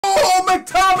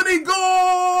McTominay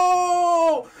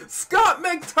goal! Scott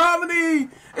McTominay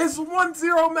is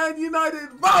 1-0 Man United.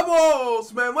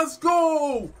 Vamos, man, let's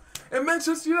go! And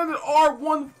Manchester United are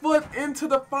 1 foot into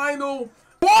the final.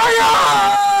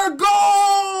 Maguire!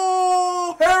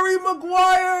 Goal! Harry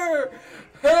Maguire!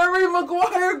 Harry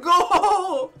Maguire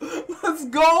goal! Let's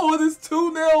go! It is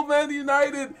 2-0 Man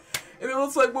United. And it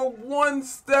looks like we're 1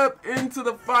 step into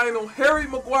the final. Harry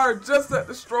Maguire just at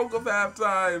the stroke of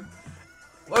halftime.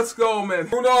 Let's go, man.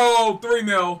 Bruno,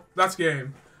 3-0. That's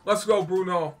game. Let's go,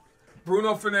 Bruno.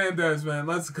 Bruno Fernandes, man.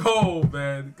 Let's go,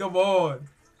 man. Come on.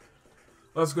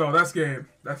 Let's go. That's game.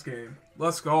 That's game.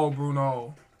 Let's go,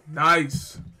 Bruno.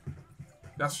 Nice.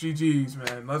 That's GG's,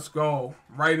 man. Let's go.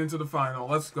 Right into the final.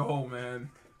 Let's go, man.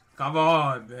 Come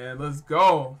on, man. Let's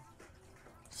go.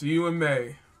 See you in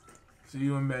May. See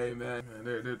you in May, man.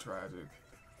 They're tragic.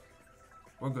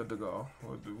 We're good to go.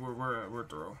 We're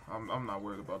through. I'm not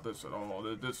worried about this at all.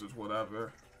 This is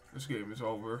whatever. This game is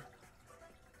over.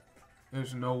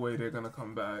 There's no way they're gonna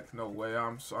come back. No way.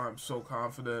 I'm so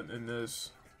confident in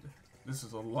this. This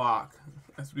is a lock.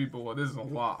 As people, this is a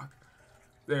lock.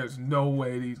 There's no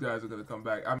way these guys are gonna come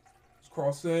back. Let's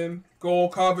cross in. Goal.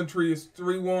 Coventry is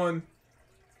 3-1.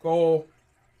 Goal.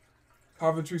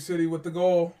 Coventry City with the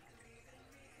goal.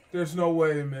 There's no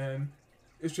way, man.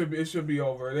 It should be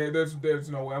over. There's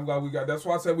no way. I'm glad we got. That's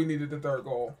why I said we needed the 3rd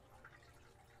goal.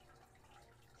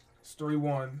 It's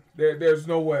 3-1. There's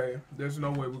no way. There's no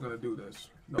way we're gonna do this.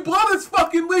 No. Blow this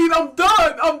fucking lead. I'm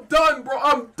done. I'm done, bro.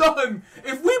 I'm done.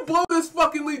 If we blow this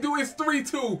fucking lead, dude, it's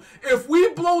 3-2. If we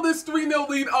blow this 3-0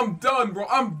 lead, I'm done, bro.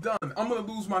 I'm done. I'm gonna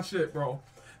lose my shit, bro.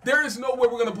 There is no way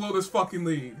we're gonna blow this fucking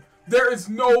lead. There is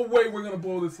no way we're gonna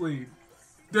blow this lead.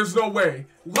 There's no way.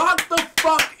 Lock the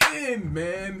fuck in,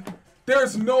 man.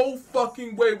 There's no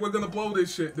fucking way we're gonna blow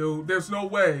this shit, dude. There's no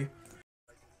way.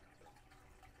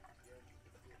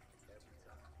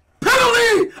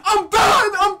 Penalty! I'm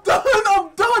done! I'm done! I'm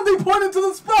done! They pointed to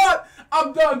the spot!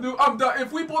 I'm done, dude. I'm done.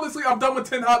 If we blow this lead, I'm done with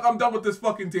Ten Hag. I'm done with this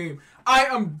fucking team. I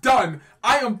am done.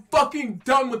 I am fucking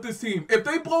done with this team. If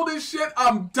they blow this shit,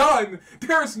 I'm done.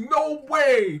 There's no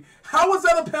way. How is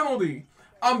that a penalty?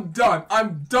 I'm done.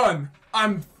 I'm done.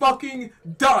 I'm fucking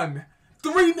done.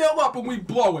 3-0 up and we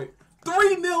blow it.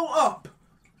 3-0 up.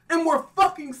 And we're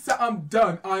fucking I'm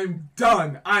done. I'm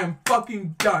done. I am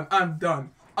fucking done. I'm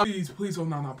done. Please, please, oh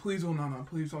Nana. Please, oh Nana.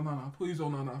 Please, oh Nana. Please, oh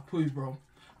Nana. Please, bro.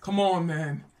 Come on,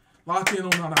 man. Lock in, oh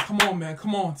Nana. Come on, man.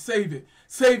 Come on. Save it.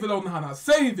 Save it, oh Nana.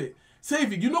 Save it.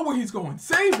 Save it. You know where he's going.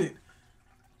 Save it.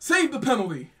 Save the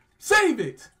penalty. Save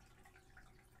it.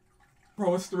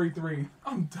 Bro, it's 3-3.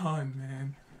 I'm done,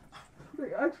 man.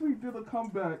 They actually did a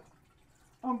comeback.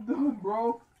 I'm done,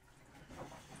 bro.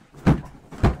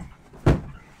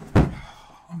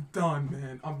 I'm done,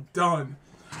 man. I'm done.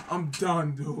 I'm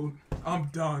done, dude. I'm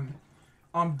done.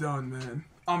 I'm done, man.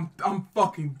 I'm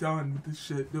fucking done with this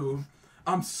shit, dude.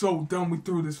 I'm so done. We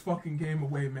threw this fucking game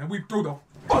away, man. We threw the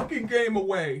fucking game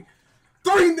away.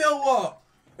 3-0 up.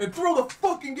 And throw the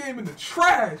fucking game in the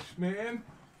trash, man.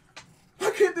 Why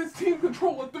can't this team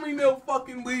control a 3-0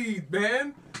 fucking lead,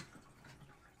 man?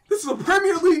 This is a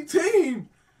Premier League team.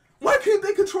 Why can't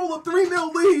they control a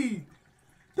 3-0 lead?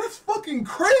 That's fucking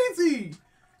crazy.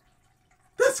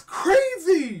 That's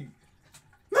crazy.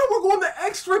 Now we're going to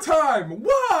extra time.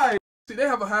 Why? See, they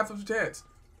have a half of a chance.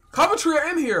 Coventry are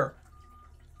in here.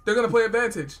 They're going to play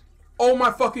advantage. Oh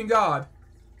my fucking God.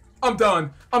 I'm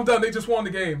done. I'm done. They just won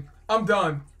the game. I'm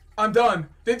done. I'm done.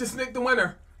 They just nicked the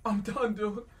winner. I'm done,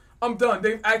 dude. I'm done.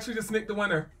 They've actually just nicked the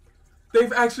winner.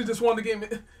 They've actually just won the game.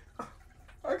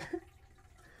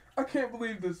 I can't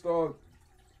believe this, dog.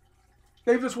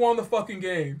 They just won the fucking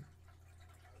game.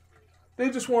 They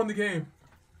just won the game.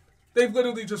 They've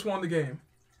literally just won the game.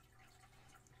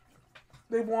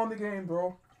 They won the game,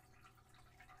 bro.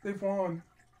 They've won.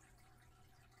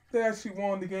 They actually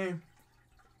won the game.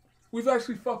 We've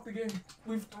actually fucked the game.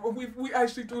 We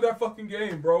actually threw that fucking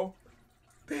game, bro.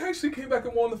 They actually came back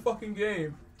and won the fucking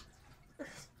game. I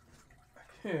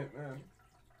can't, man.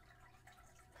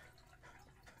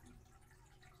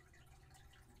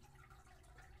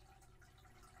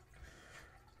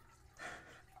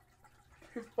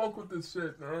 I can't fuck with this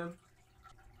shit, man.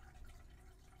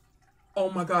 Oh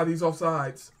my God, he's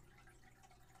offsides.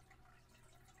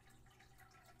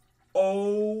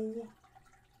 Oh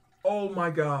my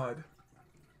God.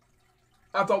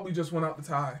 I thought we just went out the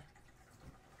tie.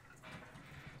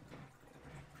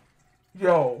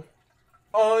 Yo.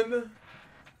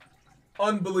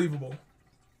 Unbelievable.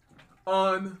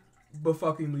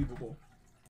 Unfucking-leavable.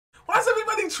 Why is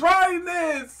everybody trying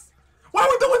this? Why are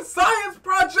we doing science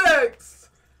projects?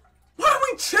 Why are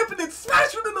we chipping it?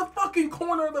 Smash it in the fucking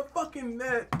corner of the fucking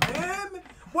net, man.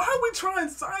 Why are we trying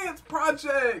science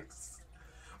projects?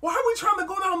 Why are we trying to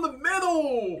go down the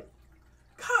middle?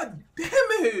 God damn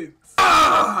it.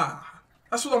 Ah!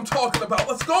 That's what I'm talking about.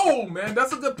 Let's go, man.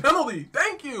 That's a good penalty.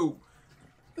 Thank you.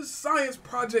 This science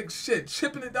project shit.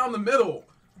 Chipping it down the middle.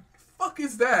 Fuck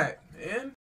is that,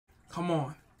 man? Come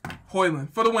on.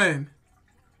 Hoyland for the win.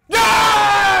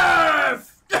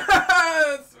 Yes!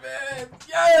 Yes, man.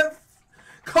 Yes!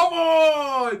 Come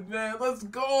on, man. Let's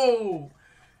go.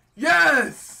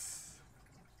 Yes!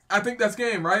 I think that's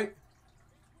game, right?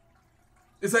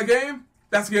 Is that game?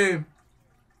 That's game.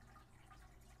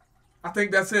 I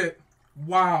think that's it.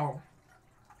 Wow.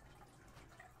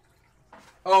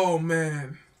 Oh,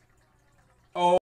 man. Oh.